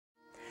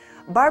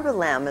Barbara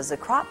Lamb is a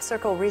crop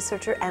circle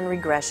researcher and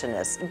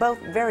regressionist, both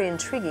very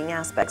intriguing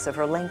aspects of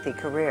her lengthy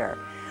career.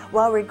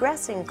 While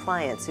regressing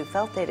clients who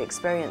felt they'd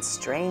experienced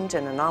strange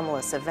and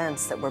anomalous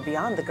events that were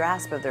beyond the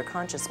grasp of their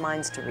conscious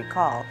minds to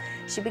recall,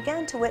 she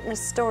began to witness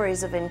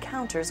stories of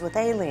encounters with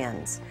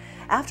aliens.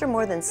 After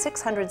more than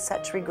 600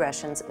 such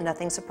regressions,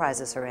 nothing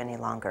surprises her any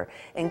longer,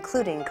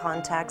 including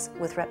contacts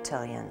with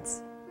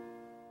reptilians.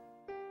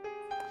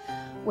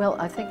 Well,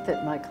 I think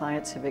that my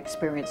clients have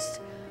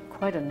experienced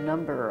quite a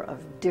number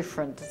of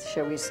different,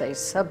 shall we say,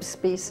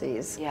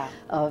 subspecies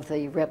of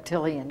the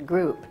reptilian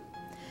group.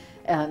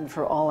 And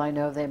for all I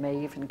know, they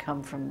may even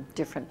come from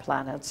different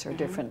planets or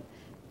different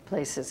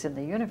places in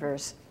the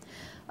universe.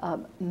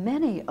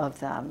 Many of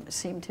them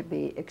seem to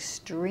be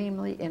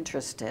extremely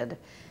interested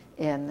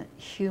in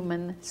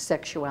human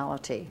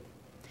sexuality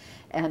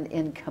and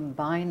in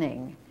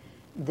combining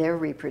their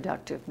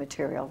reproductive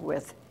material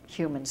with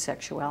human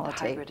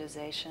sexuality.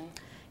 Hybridization.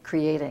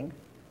 Creating,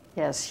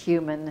 yes,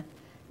 human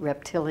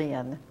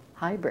reptilian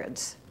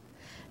hybrids.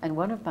 And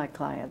one of my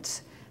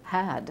clients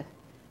had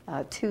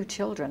 2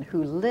 children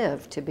who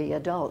lived to be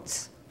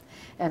adults.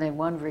 And in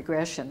one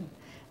regression,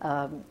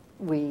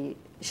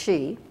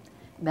 she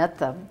met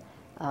them.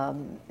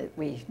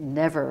 We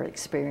never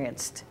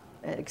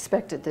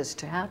expected this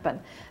to happen,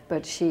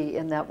 but she,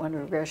 in that one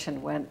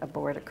regression, went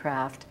aboard a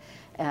craft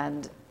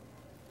and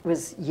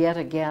was yet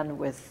again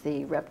with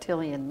the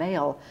reptilian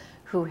male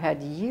who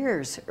had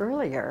years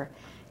earlier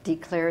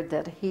declared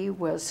that he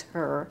was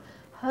her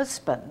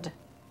husband.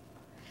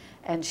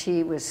 And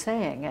she was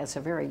saying, as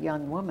a very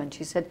young woman,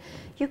 she said,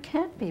 "You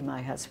can't be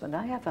my husband.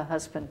 I have a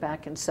husband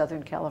back in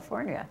Southern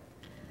California,"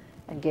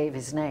 and gave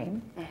his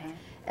name.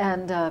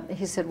 And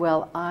he said,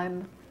 "Well,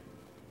 I'm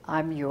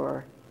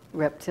your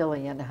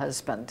reptilian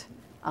husband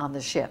on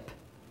the ship."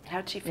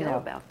 How'd she feel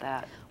about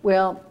that?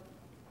 Well,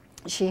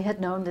 she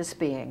had known this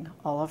being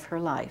all of her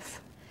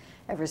life,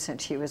 ever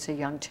since she was a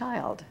young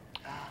child.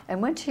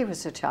 And when she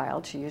was a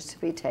child, she used to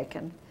be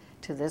taken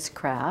to this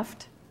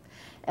craft,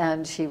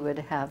 and she would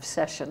have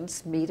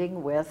sessions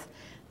meeting with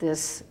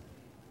this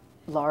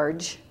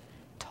large,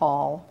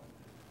 tall,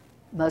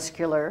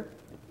 muscular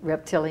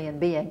reptilian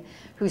being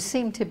who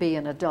seemed to be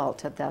an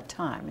adult at that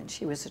time, and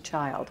she was a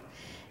child.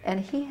 And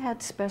he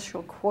had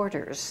special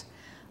quarters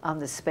on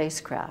the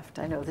spacecraft.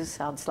 I know this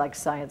sounds like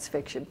science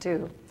fiction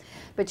too,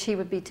 but she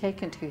would be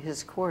taken to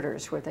his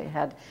quarters where they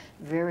had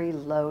very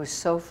low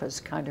sofas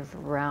kind of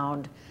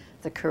around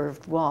the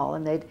curved wall,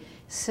 and they'd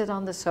sit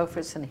on the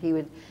sofas and he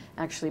would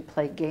actually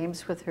play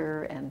games with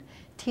her and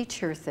teach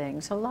her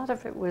things. A lot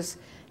of it was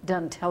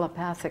done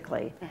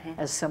telepathically,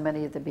 as so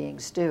many of the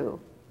beings do.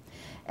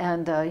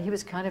 And he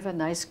was kind of a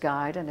nice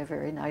guide and a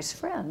very nice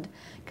friend,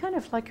 kind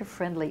of like a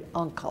friendly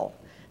uncle.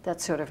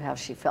 That's sort of how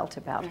she felt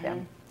about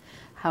him.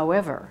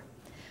 However,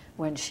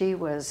 when she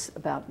was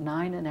about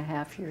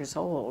 9.5 years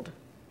old,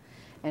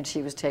 and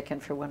she was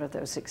taken for one of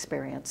those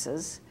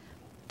experiences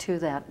to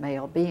that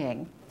male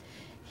being,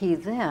 he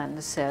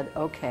then said,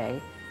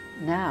 "Okay,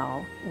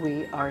 now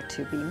we are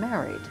to be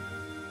married."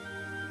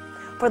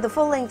 For the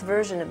full-length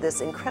version of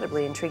this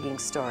incredibly intriguing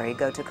story,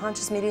 go to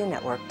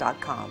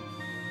ConsciousMediaNetwork.com.